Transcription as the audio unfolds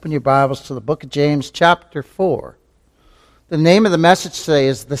Open your Bibles to the book of James, chapter 4. The name of the message today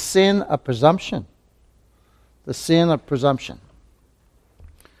is the Sin of Presumption. The Sin of Presumption.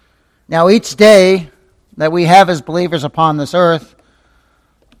 Now, each day that we have as believers upon this earth,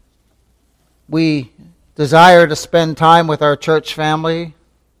 we desire to spend time with our church family,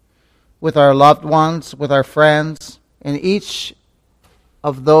 with our loved ones, with our friends, and each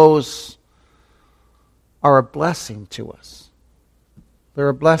of those are a blessing to us. They're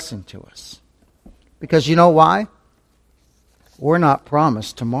a blessing to us. Because you know why? We're not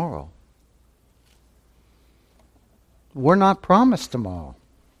promised tomorrow. We're not promised tomorrow.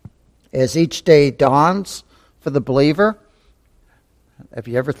 As each day dawns for the believer, have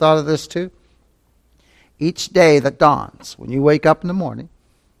you ever thought of this too? Each day that dawns, when you wake up in the morning,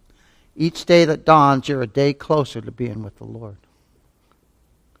 each day that dawns, you're a day closer to being with the Lord.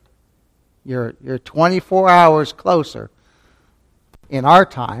 You're 24 hours closer in our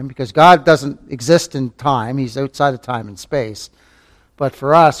time, because God doesn't exist in time. He's outside of time and space. But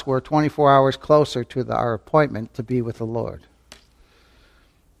for us, we're 24 hours closer to our appointment to be with the Lord.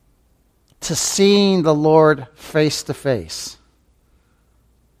 To seeing the Lord face to face.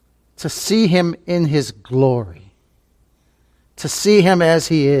 To see Him in His glory. To see Him as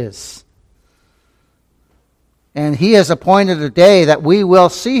He is. And He has appointed a day that we will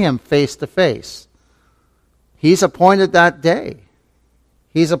see Him face to face. He's appointed that day.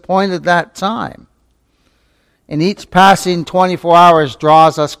 He's appointed that time. And each passing 24 hours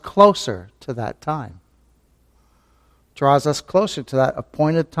draws us closer to that time. Draws us closer to that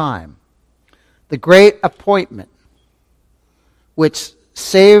appointed time. The great appointment, which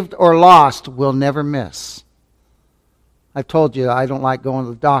saved or lost will never miss. I've told you I don't like going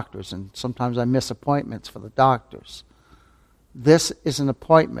to the doctors, and sometimes I miss appointments for the doctors. This is an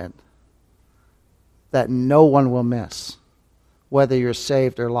appointment that no one will miss, whether you're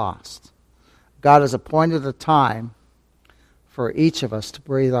saved or lost. God has appointed a time for each of us to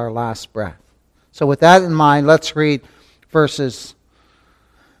breathe our last breath. So with that in mind, let's read verses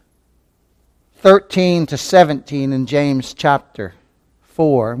 13 to 17 in James chapter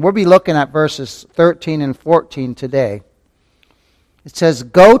 4. We'll be looking at verses 13 and 14 today. It says,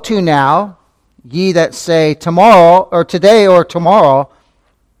 "Go to now, ye that say, tomorrow, or today or tomorrow,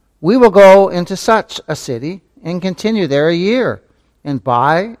 we will go into such a city, and continue there a year, and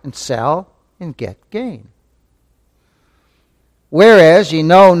buy and sell and get gain. Whereas ye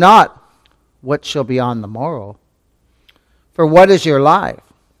know not what shall be on the morrow. For what is your life?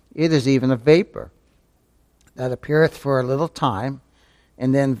 It is even a vapor, that appeareth for a little time,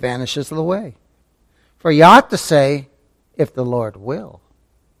 and then vanisheth away. For ye ought to say, if the Lord will,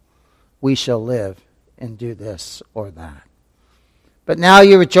 we shall live and do this or that. But now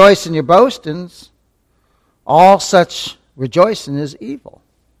ye rejoice in your boastings. All such rejoicing is evil.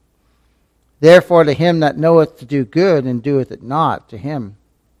 Therefore to him that knoweth to do good and doeth it not, to him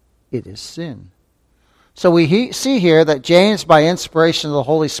it is sin." So we see here that James, by inspiration of the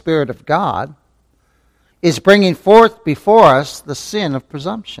Holy Spirit of God, is bringing forth before us the sin of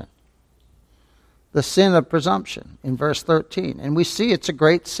presumption. The sin of presumption in verse 13. And we see it's a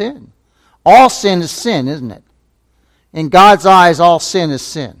great sin. All sin is sin, isn't it? In God's eyes, all sin is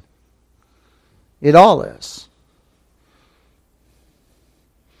sin. It all is.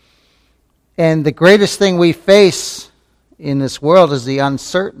 And the greatest thing we face in this world is the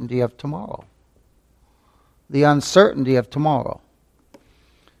uncertainty of tomorrow. The uncertainty of tomorrow.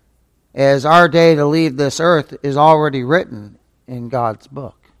 As our day to leave this earth is already written in God's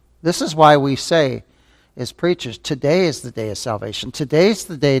book. This is why we say, as preachers, today is the day of salvation. Today is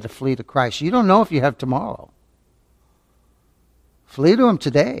the day to flee to Christ. You don't know if you have tomorrow. Flee to Him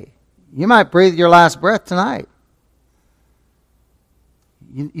today. You might breathe your last breath tonight.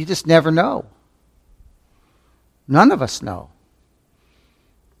 You just never know. None of us know.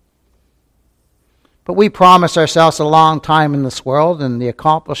 But we promise ourselves a long time in this world and the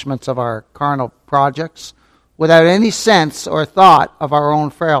accomplishments of our carnal projects without any sense or thought of our own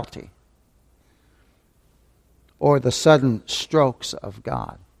frailty or the sudden strokes of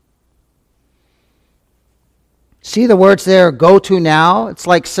God. See the words there, "go to now"? It's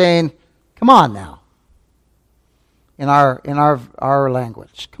like saying, "Come on now." In our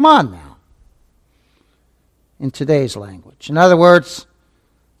language. Come on now. In today's language. In other words,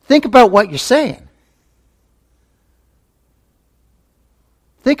 think about what you're saying.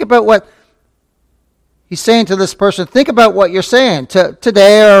 Think about what he's saying to this person. Think about what you're saying.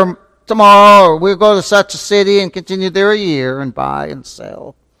 Today or tomorrow, or we'll go to such a city and continue there a year and buy and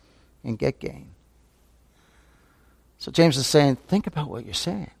sell and get gain. So James is saying, think about what you're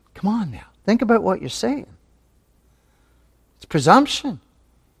saying. Come on now. Think about what you're saying. It's presumption.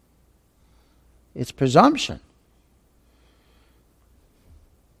 It's presumption.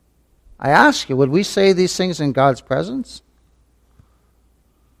 I ask you, would we say these things in God's presence?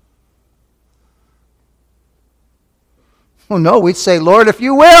 Oh no, we'd say, Lord, if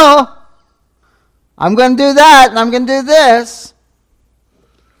you will, I'm going to do that and I'm going to do this.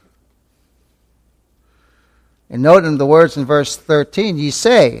 And note in the words in verse 13, ye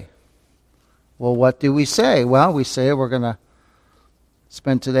say. Well, what do we say? Well, we say we're going to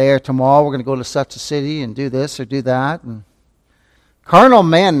spend today or tomorrow, we're going to go to such a city and do this or do that. And carnal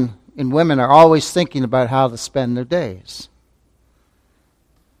men and women are always thinking about how to spend their days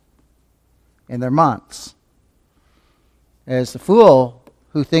and their months. As the fool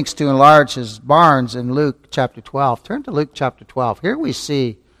who thinks to enlarge his barns in Luke chapter 12. Turn to Luke chapter 12. Here we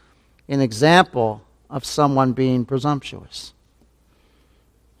see an example of someone being presumptuous.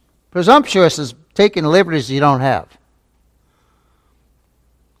 Presumptuous is taking liberties you don't have.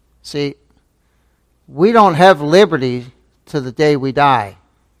 See, we don't have liberty to the day we die.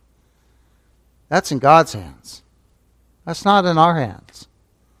 That's in God's hands. That's not in our hands.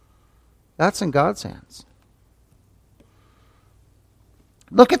 That's in God's hands.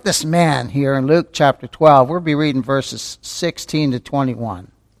 Look at this man here in Luke chapter 12. We'll be reading verses 16 to 21.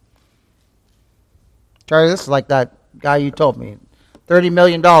 Charlie, this is like that guy you told me. $30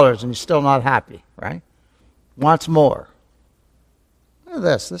 million and he's still not happy, right? Wants more. Look at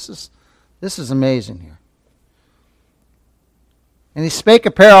this. This is amazing here. And he spake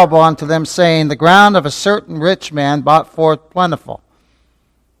a parable unto them, saying, the ground of a certain rich man brought forth plentiful.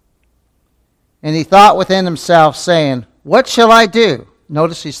 And he thought within himself, saying, what shall I do?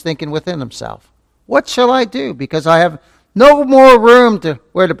 Notice he's thinking within himself. What shall I do? Because I have no more room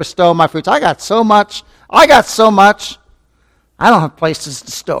where to bestow my fruits. I got so much. I don't have places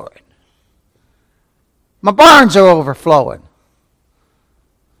to store it. My barns are overflowing.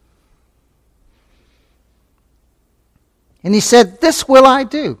 And he said, this will I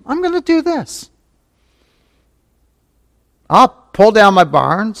do. I'm going to do this. I'll pull down my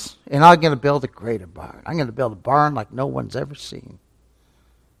barns, and I'm going to build a greater barn. I'm going to build a barn like no one's ever seen.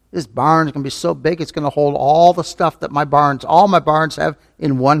 This barn is going to be so big, it's going to hold all the stuff that all my barns have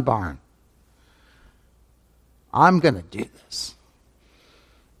in one barn. I'm going to do this.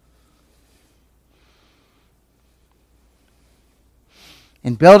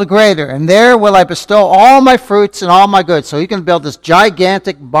 And build a greater, and there will I bestow all my fruits and all my goods. So he can build this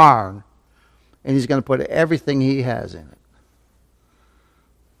gigantic barn, and he's going to put everything he has in it.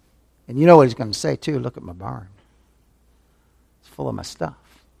 And you know what he's going to say too? Look at my barn. It's full of my stuff.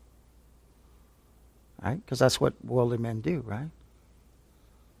 Right? Because that's what worldly men do, right?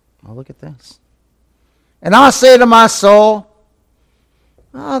 Well, look at this. And I'll say to my soul,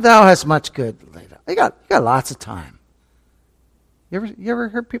 oh, thou hast much good laid up. You got lots of time. You ever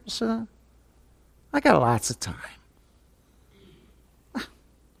heard people say that? I got lots of time.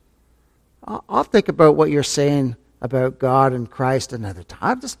 I'll think about what you're saying about God and Christ another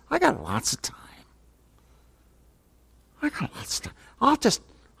time. I got lots of time. I got lots of time.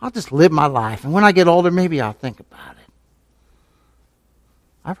 I'll just live my life, and when I get older, maybe I'll think about it.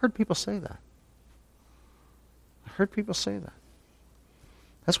 I've heard people say that.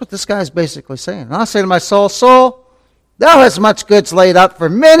 That's what this guy's basically saying. And I'll say to my soul, soul, thou hast much goods laid up for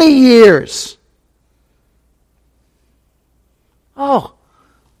many years. Oh,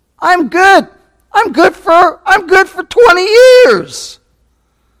 I'm good. I'm good for 20 years.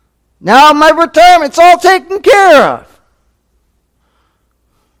 Now my retirement's all taken care of.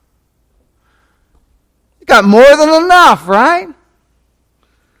 You got more than enough, right?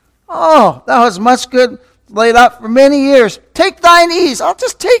 Oh, thou hast much good laid up for many years. Take thine ease. I'll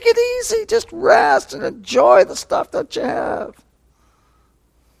just take it easy. Just rest and enjoy the stuff that you have.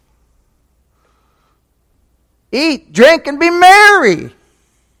 Eat, drink, and be merry.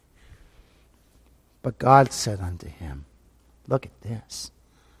 But God said unto him, look at this.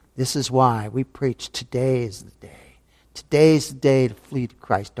 This is why we preach today is the day. Today is the day to flee to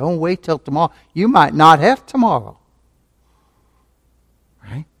Christ. Don't wait till tomorrow. You might not have tomorrow.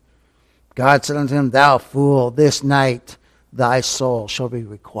 Right? God said unto him, thou fool, this night thy soul shall be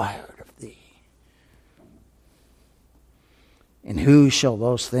required of thee. And who shall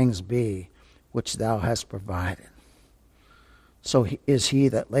those things be which thou hast provided? So is he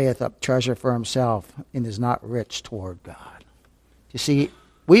that layeth up treasure for himself and is not rich toward God. You see,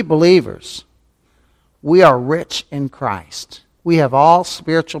 we believers, we are rich in Christ. We have all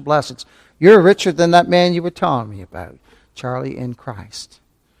spiritual blessings. You're richer than that man you were telling me about, Charlie, in Christ.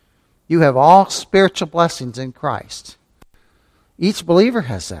 You have all spiritual blessings in Christ. Each believer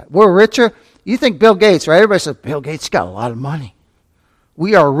has that. We're richer. You think Bill Gates, right? Everybody says, Bill Gates got a lot of money.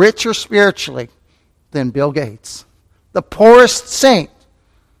 We are richer spiritually than Bill Gates. The poorest saint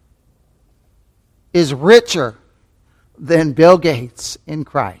is richer than Bill Gates in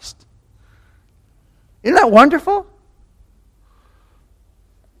Christ. Isn't that wonderful?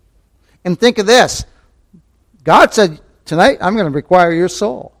 And think of this. God said, tonight I'm going to require your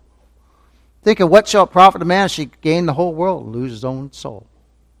soul. Think of what shall it profit a man if he gain the whole world and lose his own soul.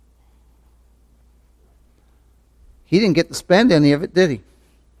 He didn't get to spend any of it, did he?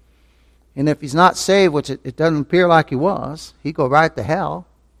 And if he's not saved, which it doesn't appear like he was, he'd go right to hell,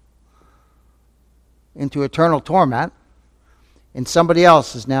 into eternal torment, and somebody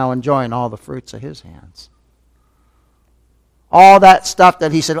else is now enjoying all the fruits of his hands. All that stuff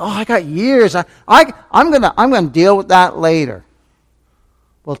that he said, oh, I got years. I'm gonna deal with that later.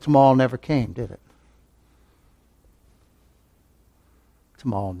 Well, tomorrow never came, did it?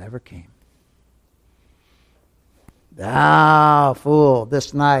 Tomorrow never came. Thou fool,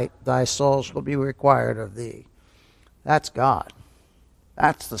 this night thy soul shall be required of thee. That's God.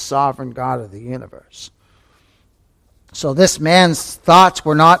 That's the sovereign God of the universe. So this man's thoughts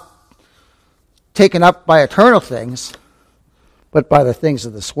were not taken up by eternal things, but by the things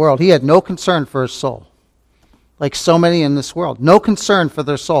of this world. He had no concern for his soul. Like so many in this world. No concern for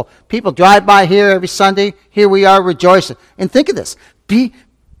their soul. People drive by here every Sunday. Here we are rejoicing. And think of this. Be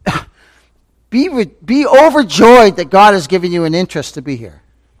overjoyed that God has given you an interest to be here.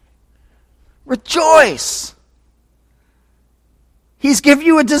 Rejoice. He's given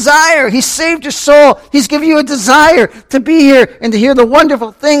you a desire. He's saved your soul. He's given you a desire to be here and to hear the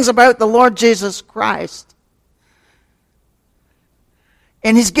wonderful things about the Lord Jesus Christ.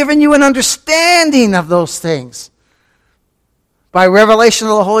 And He's given you an understanding of those things by revelation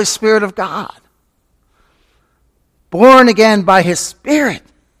of the Holy Spirit of God. Born again by His Spirit.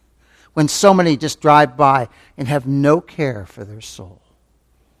 When so many just drive by and have no care for their soul.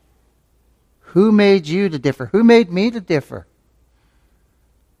 Who made you to differ? Who made me to differ?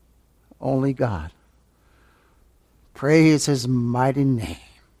 Only God. Praise His mighty name.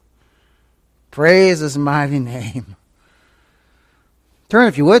 Praise His mighty name. Turn,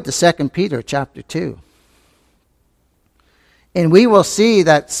 if you would, to 2 Peter chapter 2. And we will see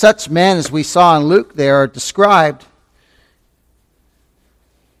that such men as we saw in Luke there are described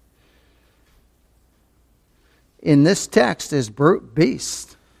in this text as brute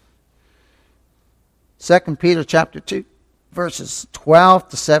beasts. 2 Peter chapter 2, verses 12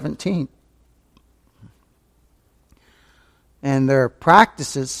 to 17. And their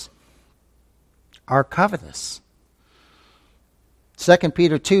practices are covetous. 2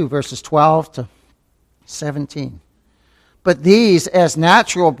 Peter 2, verses 12 to 17. But these, as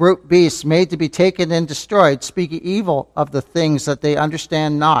natural brute beasts made to be taken and destroyed, speak evil of the things that they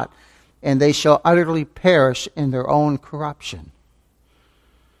understand not, and they shall utterly perish in their own corruption,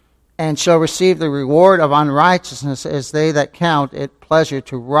 and shall receive the reward of unrighteousness as they that count it pleasure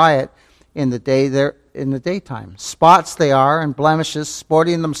to riot in the daytime. Spots they are, and blemishes,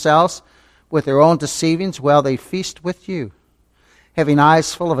 sporting themselves with their own deceivings while they feast with you, having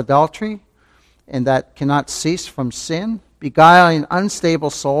eyes full of adultery, and that cannot cease from sin, beguiling unstable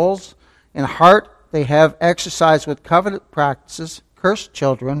souls, in heart they have exercised with covetous practices, cursed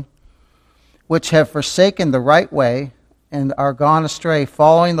children, which have forsaken the right way, and are gone astray,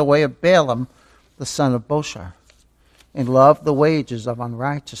 following the way of Balaam, the son of Boshar, and love the wages of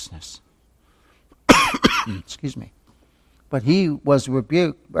unrighteousness. Excuse me. But was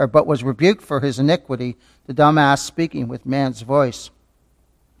rebuked for his iniquity, the dumb ass speaking with man's voice,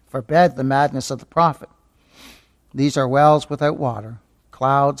 forbade the madness of the prophet. These are wells without water,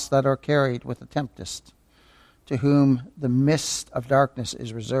 clouds that are carried with a tempest, to whom the mist of darkness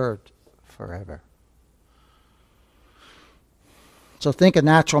is reserved forever. So think of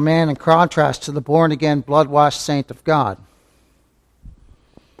natural man in contrast to the born-again, blood-washed saint of God.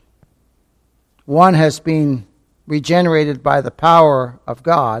 One has been regenerated by the power of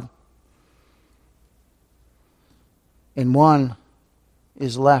God, and one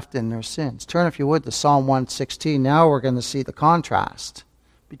is left in their sins. Turn, if you would, to Psalm 116. Now we're going to see the contrast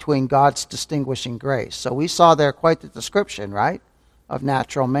between God's distinguishing grace. So we saw there quite the description, right, of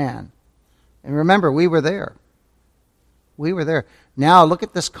natural man. And remember, we were there. We were there. Now look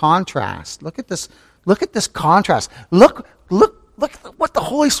at this contrast. Look at this contrast. Look at what the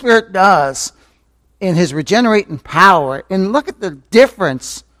Holy Spirit does in His regenerating power. And look at the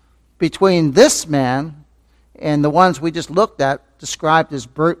difference between this man and the ones we just looked at, described as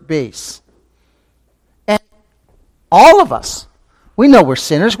brute beasts. And all of us, we know we're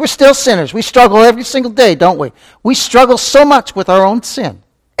sinners. We're still sinners. We struggle every single day, don't we? We struggle so much with our own sin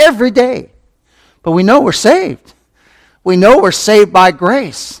every day. But we know we're saved. We know we're saved by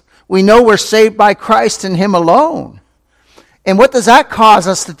grace. We know we're saved by Christ and Him alone. And what does that cause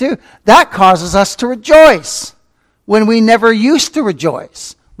us to do? That causes us to rejoice when we never used to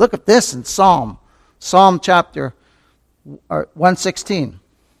rejoice. Look at this in Psalm chapter 116.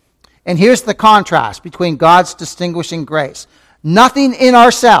 And here's the contrast between God's distinguishing grace. Nothing in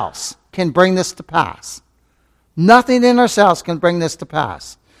ourselves can bring this to pass. Nothing in ourselves can bring this to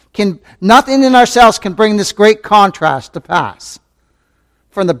pass. Nothing in ourselves can bring this great contrast to pass.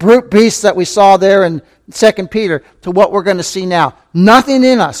 From the brute beast that we saw there in 2 Peter to what we're going to see now. Nothing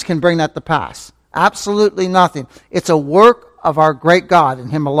in us can bring that to pass. Absolutely nothing. It's a work of our great God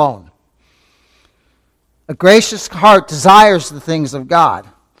and Him alone. A gracious heart desires the things of God.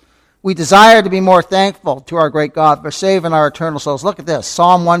 We desire to be more thankful to our great God for saving our eternal souls. Look at this,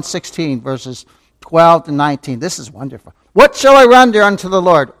 Psalm 116, verses 12 to 19. This is wonderful. What shall I render unto the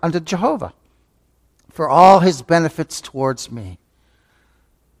Lord, unto Jehovah, for all His benefits towards me?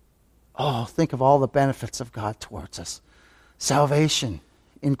 Oh, think of all the benefits of God towards us. Salvation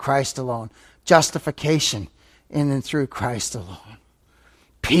in Christ alone. Justification in and through Christ alone.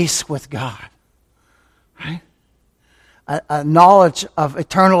 Peace with God. Right? A knowledge of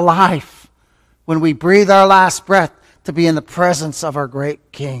eternal life when we breathe our last breath to be in the presence of our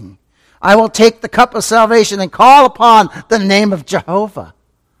great King. I will take the cup of salvation and call upon the name of Jehovah.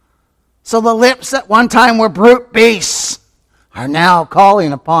 So the lips that one time were brute beasts are now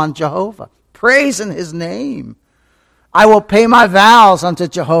calling upon Jehovah, praising His name. I will pay my vows unto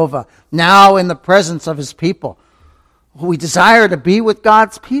Jehovah, now in the presence of His people. We desire to be with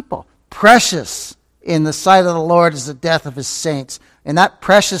God's people. Precious in the sight of the Lord is the death of His saints. And that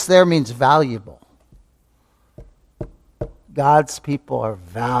precious there means valuable. God's people are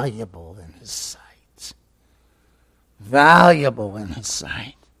valuable in His sight. Valuable in His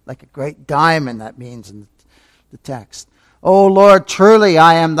sight. Like a great diamond, that means in the text. O Lord, truly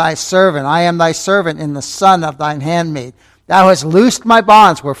I am Thy servant. I am Thy servant in the son of Thine handmaid. Thou hast loosed my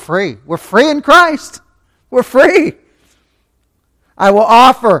bonds. We're free. We're free in Christ. We're free. I will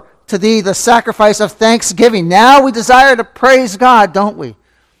offer to Thee the sacrifice of thanksgiving. Now we desire to praise God, don't we?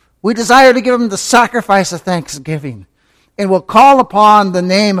 We desire to give Him the sacrifice of thanksgiving. And we'll call upon the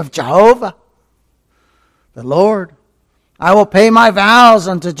name of Jehovah, the Lord. I will pay my vows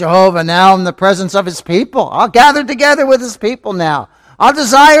unto Jehovah now in the presence of His people. I'll gather together with His people now. I'll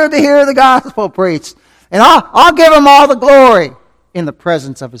desire to hear the gospel preached. And I'll give Him all the glory in the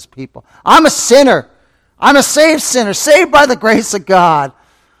presence of His people. I'm a sinner. I'm a saved sinner, saved by the grace of God.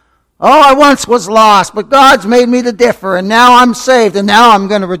 Oh, I once was lost, but God's made me to differ, and now I'm saved, and now I'm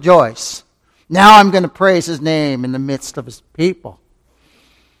going to rejoice. Now I'm going to praise His name in the midst of His people.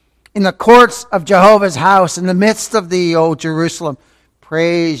 In the courts of Jehovah's house, in the midst of thee, O Jerusalem,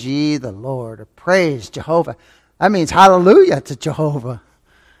 praise ye the Lord, or praise Jehovah. That means hallelujah to Jehovah.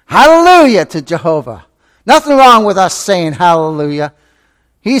 Hallelujah to Jehovah. Nothing wrong with us saying hallelujah.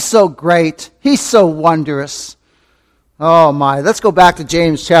 He's so great. He's so wondrous. Oh my, let's go back to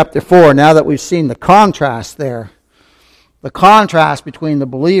James chapter 4 now that we've seen the contrast there. The contrast between the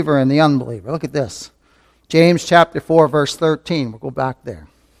believer and the unbeliever. Look at this. James chapter 4 verse 13. We'll go back there.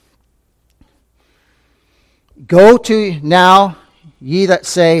 Go to now, ye that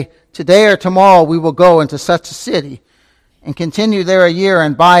say, today or tomorrow we will go into such a city, and continue there a year,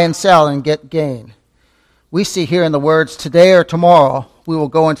 and buy and sell, and get gain. We see here in the words, today or tomorrow we will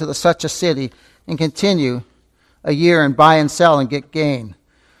go into such a city, and continue a year, and buy and sell, and get gain.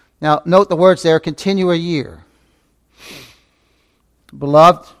 Now, note the words there, continue a year.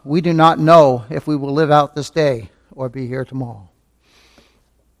 Beloved, we do not know if we will live out this day, or be here tomorrow.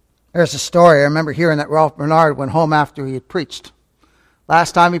 There's a story. I remember hearing that Ralph Bernard went home after he had preached.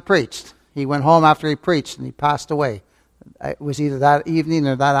 Last time he preached, he went home after he preached and he passed away. It was either that evening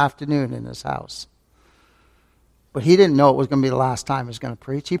or that afternoon in his house. But he didn't know it was going to be the last time he was going to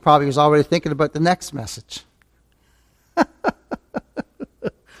preach. He probably was already thinking about the next message. That's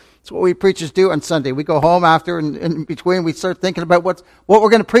what we preachers do on Sunday. We go home after, and in between we start thinking about what we're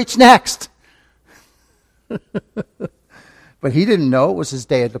going to preach next. But he didn't know it was his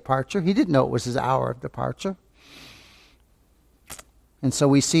day of departure. He didn't know it was his hour of departure. And so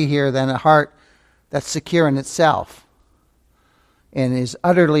we see here then a heart that's secure in itself and is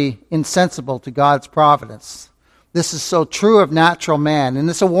utterly insensible to God's providence. This is so true of natural man, and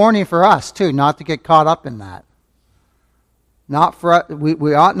it's a warning for us too, not to get caught up in that.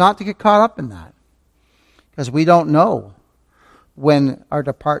 We ought not to get caught up in that, because we don't know when our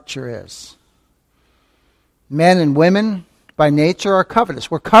departure is. Men and women by nature are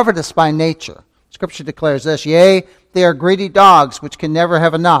covetous. We're covetous by nature. Scripture declares this, yea, they are greedy dogs which can never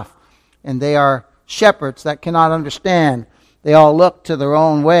have enough, and they are shepherds that cannot understand. They all look to their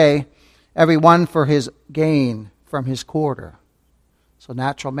own way, every one for his gain from his quarter. So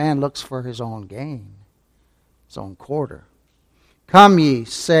natural man looks for his own gain, his own quarter. Come ye,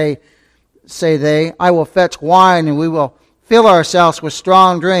 say they, I will fetch wine, and we will fill ourselves with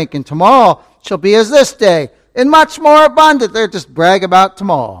strong drink, and tomorrow shall be as this day, and much more abundant. They just brag about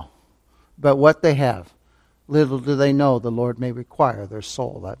tomorrow, about what they have. Little do they know the Lord may require their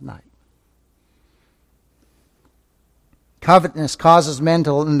soul that night. Covetousness causes men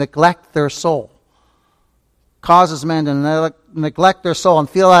to neglect their soul. Causes men to neglect their soul and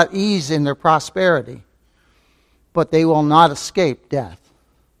feel at ease in their prosperity. But they will not escape death.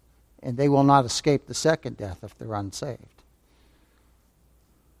 And they will not escape the second death if they're unsaved.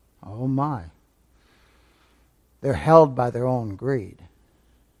 Oh my. They're held by their own greed.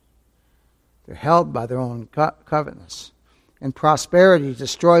 They're held by their own covetousness. And prosperity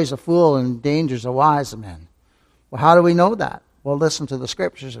destroys a fool and endangers a wise man. Well, how do we know that? Well, listen to the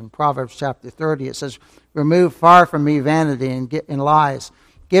scriptures in Proverbs chapter 30. It says, remove far from me vanity and lies.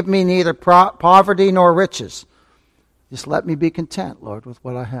 Give me neither poverty nor riches. Just let me be content, Lord, with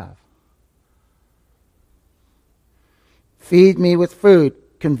what I have. Feed me with food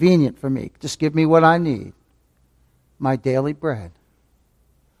convenient for me. Just give me what I need. My daily bread.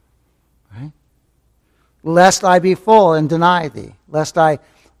 Right? Lest I be full and deny thee. Lest I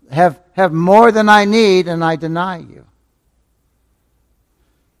have more than I need and I deny you.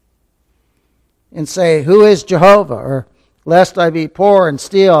 And say, who is Jehovah? Or lest I be poor and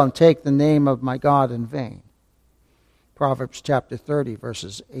steal and take the name of my God in vain. Proverbs chapter 30,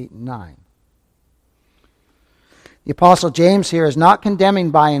 verses 8 and 9. The Apostle James here is not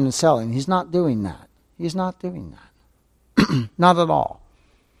condemning buying and selling. He's not doing that. He's not doing that. Not at all.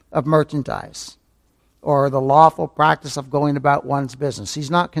 Of merchandise. Or the lawful practice of going about one's business. He's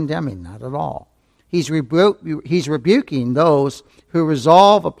not condemning that at all. He's rebuking those who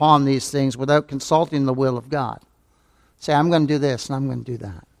resolve upon these things without consulting the will of God. Say, I'm going to do this and I'm going to do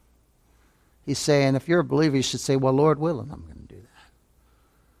that. He's saying, if you're a believer, you should say, well, Lord willing, I'm going to do that.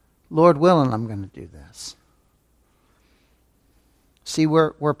 Lord willing, I'm going to do this. See,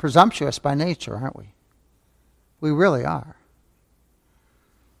 we're presumptuous by nature, aren't we? We really are.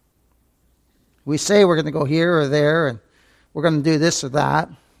 We say we're going to go here or there, and we're going to do this or that,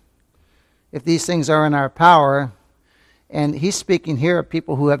 if these things are in our power. And he's speaking here of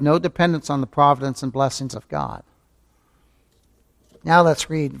people who have no dependence on the providence and blessings of God. Now let's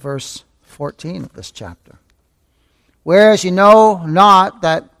read verse 14 of this chapter. Whereas you know not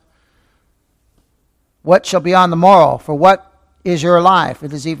that what shall be on the morrow, for what is your life?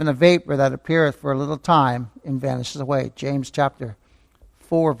 It is even a vapor that appeareth for a little time and vanishes away. James chapter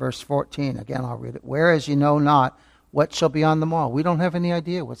 4, verse 14. Again, I'll read it. Whereas you know not what shall be on the morrow. We don't have any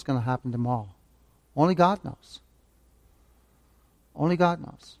idea what's going to happen tomorrow. Only God knows. Only God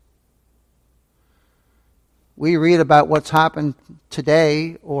knows. We read about what's happened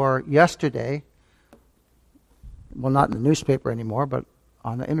today or yesterday. Well, not in the newspaper anymore, but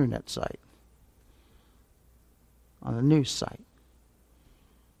on the internet site. On the news site.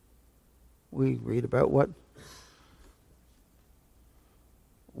 We read about what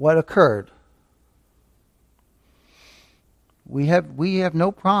occurred. We have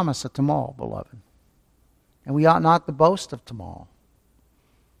no promise of tomorrow, beloved. And we ought not to boast of tomorrow.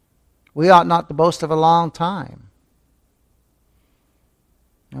 We ought not to boast of a long time.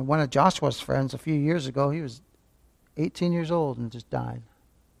 And one of Joshua's friends a few years ago, he was 18 years old and just died.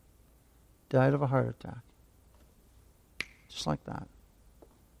 Died of a heart attack. Just like that.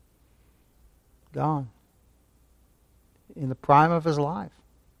 Gone. In the prime of his life.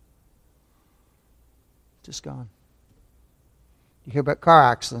 Just gone. You hear about car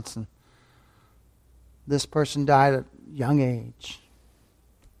accidents, and this person died at a young age.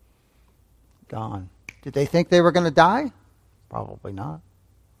 Gone. Did they think they were going to die? Probably not.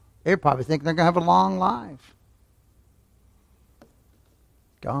 They probably think they're going to have a long life.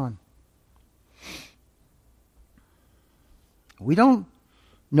 Gone. We don't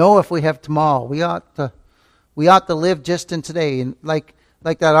know if we have tomorrow. We ought to live just in today. And like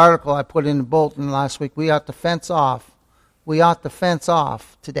that article I put in the bulletin last week, we ought to fence off. We ought to fence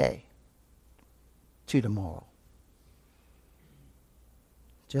off today to tomorrow.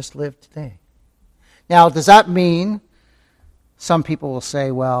 Just live today. Now, does that mean, some people will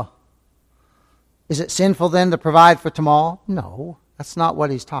say, well, is it sinful then to provide for tomorrow? No, that's not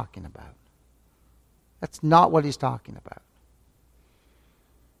what he's talking about. That's not what he's talking about.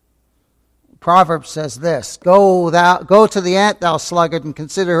 Proverbs says this, Go to the ant, thou sluggard, and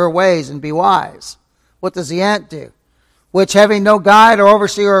consider her ways, and be wise. What does the ant do? Which, having no guide or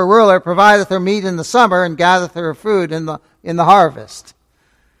overseer or ruler, provideth her meat in the summer, and gathereth her food in the in the harvest.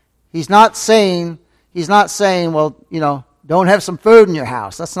 He's not saying, well, don't have some food in your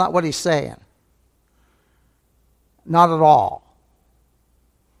house. That's not what he's saying. Not at all.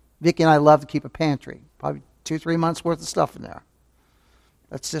 Vicki and I love to keep a pantry. Probably 2-3 months worth of stuff in there.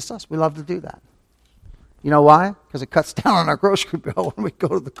 That's just us. We love to do that. You know why? Because it cuts down on our grocery bill when we go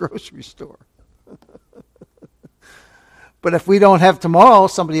to the grocery store. But if we don't have tomorrow,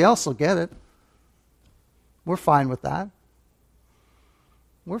 somebody else will get it. We're fine with that.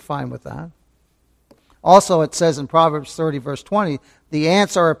 We're fine with that. Also, it says in Proverbs 30, verse 20, the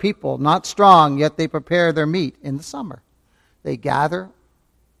ants are a people, not strong, yet they prepare their meat in the summer. They gather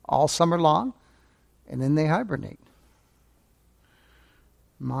all summer long, and then they hibernate.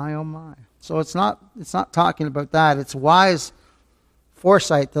 My, oh my. So it's not talking about that. It's wise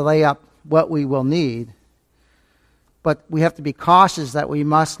foresight to lay up what we will need. But we have to be cautious that we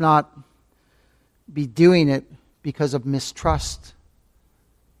must not be doing it because of mistrust.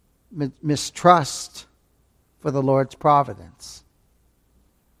 Mistrust for the Lord's providence.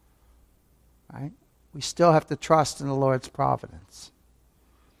 Right? We still have to trust in the Lord's providence.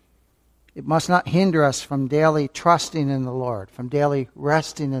 It must not hinder us from daily trusting in the Lord, from daily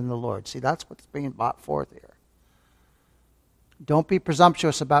resting in the Lord. See, that's what's being brought forth here. Don't be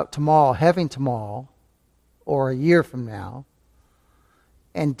presumptuous about tomorrow, having tomorrow, or a year from now,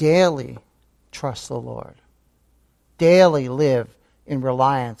 and daily trust the Lord. Daily live in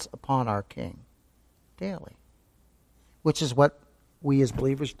reliance upon our King. Daily. Which is what we as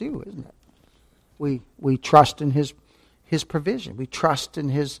believers do, isn't it? We trust in His provision. We trust in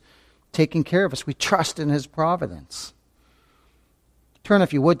His taking care of us. We trust in His providence. Turn,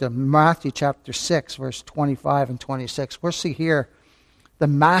 if you would, to Matthew chapter 6, verse 25 and 26. We'll see here the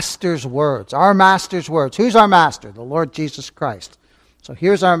Master's words. Our Master's words. Who's our Master? The Lord Jesus Christ. So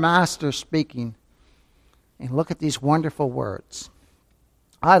here's our Master speaking. And look at these wonderful words.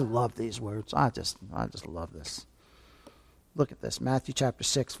 I love these words. I just love this. Look at this. Matthew chapter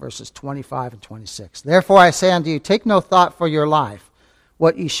 6, verses 25 and 26. Therefore I say unto you, take no thought for your life,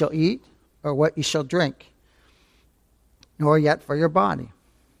 what ye shall eat, or what ye shall drink, nor yet for your body,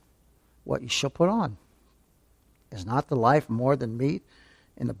 what ye shall put on. Is not the life more than meat,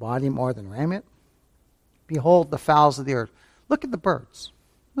 and the body more than raiment? Behold the fowls of the earth. Look at the birds.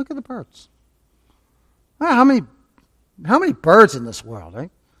 Look at the birds. How many birds in this world,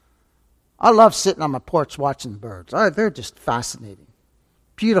 right? I love sitting on my porch watching the birds. They're just fascinating.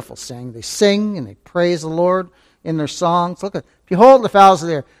 Beautiful sing. They sing and they praise the Lord in their songs. Look at, behold the fowls of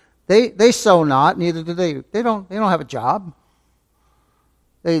the air. They sow not, neither do they. They don't have a job.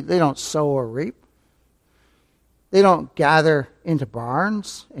 They don't sow or reap. They don't gather into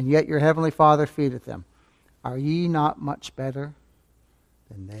barns, and yet your heavenly Father feedeth them. Are ye not much better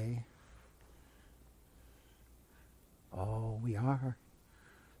than they? Oh, we are.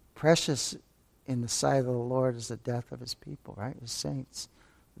 Precious in the sight of the Lord is the death of His people, right? His saints.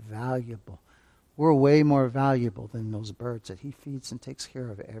 Valuable. We're way more valuable than those birds that He feeds and takes care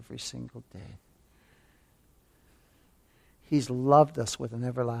of every single day. He's loved us with an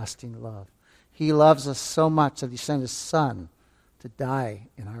everlasting love. He loves us so much that He sent His Son to die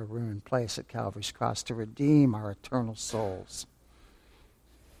in our ruined place at Calvary's cross to redeem our eternal souls.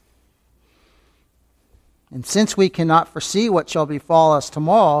 And since we cannot foresee what shall befall us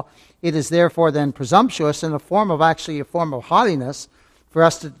tomorrow, it is therefore then presumptuous in a form of haughtiness for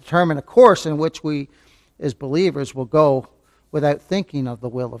us to determine a course in which we as believers will go without thinking of the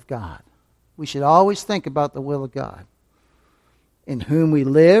will of God. We should always think about the will of God, in whom we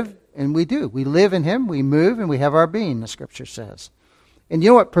live, and we do. We live in Him, we move, and we have our being, the Scripture says. And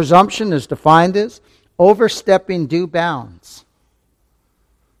you know what presumption is defined as? Overstepping due bounds,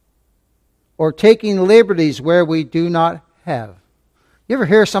 or taking liberties where we do not have. You ever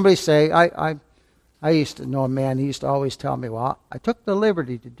hear somebody say, I used to know a man, he used to always tell me, well, I took the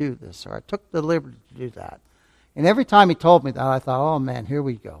liberty to do this, or I took the liberty to do that. And every time he told me that, I thought, oh man, here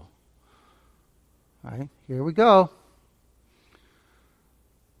we go. Right? Here we go.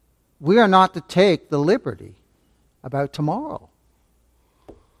 We are not to take the liberty about tomorrow.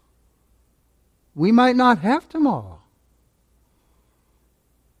 We might not have tomorrow.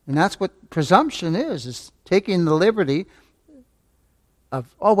 And that's what presumption is taking the liberty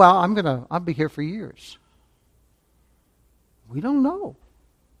of, oh well, I'll be here for years. We don't know.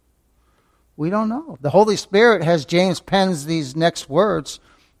 We don't know. The Holy Spirit has James pens these next words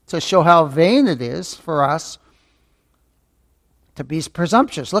to show how vain it is for us to be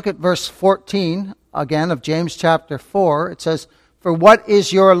presumptuous. Look at verse 14 again of James chapter 4. It says, for what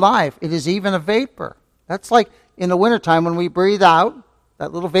is your life? It is even a vapor. That's like in the wintertime when we breathe out,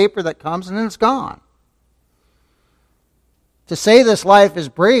 that little vapor that comes and then it's gone. To say this life is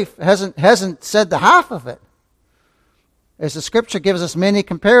brief hasn't said the half of it. As the Scripture gives us many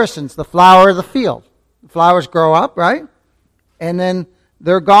comparisons, the flower of the field. The flowers grow up, right? And then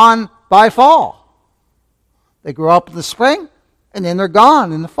they're gone by fall. They grow up in the spring, and then they're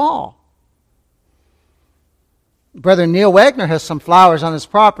gone in the fall. Brother Neil Wagner has some flowers on his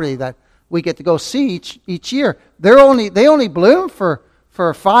property that we get to go see each year. They only bloom for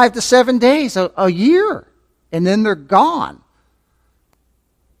 5 to 7 days a year, and then they're gone.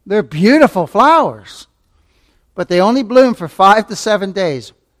 They're beautiful flowers, but they only bloom for 5 to 7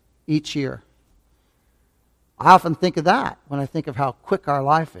 days each year. I often think of that when I think of how quick our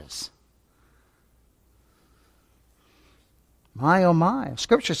life is. My, oh my.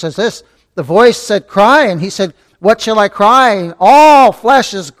 Scripture says this, the voice said, cry, and he said, what shall I cry? All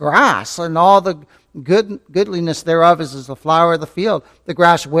flesh is grass, and all the goodliness thereof is as the flower of the field. The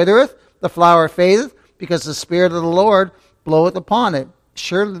grass withereth, the flower fadeth, because the Spirit of the Lord bloweth upon it.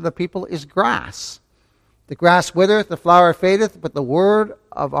 Surely the people is grass. The grass withereth, the flower fadeth, but the word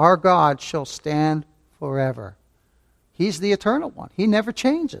of our God shall stand forever. He's the eternal one. He never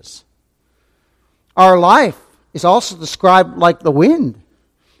changes. Our life is also described like the wind,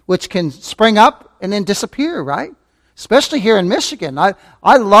 which can spring up and then disappear, right? Especially here in Michigan. I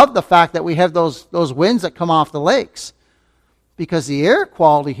love the fact that we have those winds that come off the lakes, because the air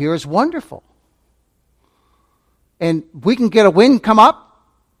quality here is wonderful. And we can get a wind come up,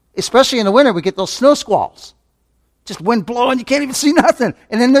 especially in the winter, we get those snow squalls. Just wind blowing, you can't even see nothing,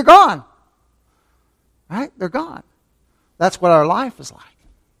 and then they're gone. Right? They're gone. That's what our life is like.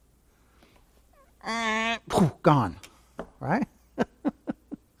 Gone. Right?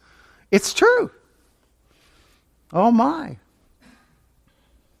 It's true. Oh my.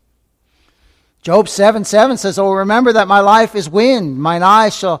 Job 7:7 says, oh, remember that my life is wind. Mine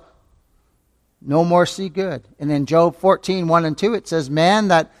eyes shall no more see good. And in Job 14:1 and 2, it says, man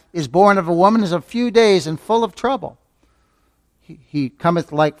that is born of a woman is of few days and full of trouble. He cometh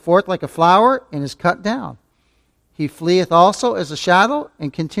forth like a flower and is cut down. He fleeth also as a shadow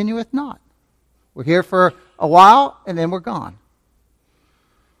and continueth not. We're here for a while and then we're gone.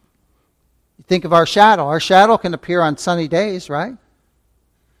 Think of our shadow. Our shadow can appear on sunny days, right?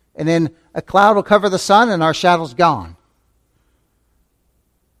 And then a cloud will cover the sun and our shadow's gone.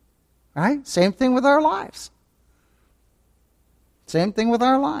 Right? Same thing with our lives. Same thing with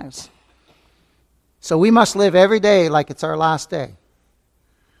our lives. So we must live every day like it's our last day.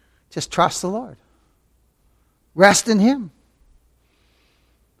 Just trust the Lord. Rest in Him.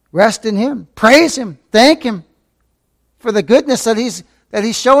 Rest in Him. Praise Him. Thank Him for the goodness that He's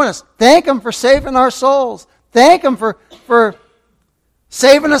showing us. Thank Him for saving our souls. Thank Him for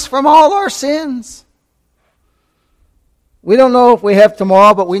saving us from all our sins. We don't know if we have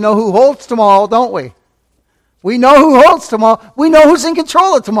tomorrow, but we know who holds tomorrow, don't we? We know who holds tomorrow. We know who's in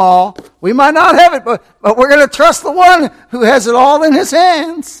control of tomorrow. We might not have it, but we're going to trust the one who has it all in His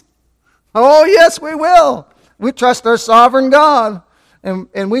hands. Oh, yes, we will. We trust our sovereign God.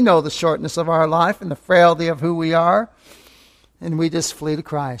 And we know the shortness of our life and the frailty of who we are. And we just flee to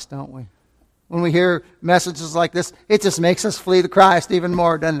Christ, don't we? When we hear messages like this, it just makes us flee to Christ even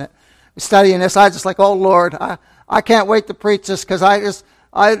more, doesn't it? Studying this, I just like, oh Lord, I can't wait to preach this, because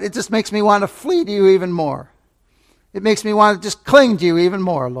it just makes me want to flee to You even more. It makes me want to just cling to You even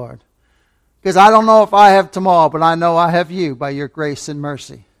more, Lord. Because I don't know if I have tomorrow, but I know I have You by Your grace and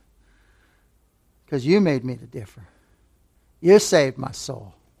mercy. Because You made me to differ. You saved my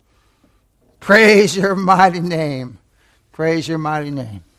soul. Praise Your mighty name. Praise Your mighty name.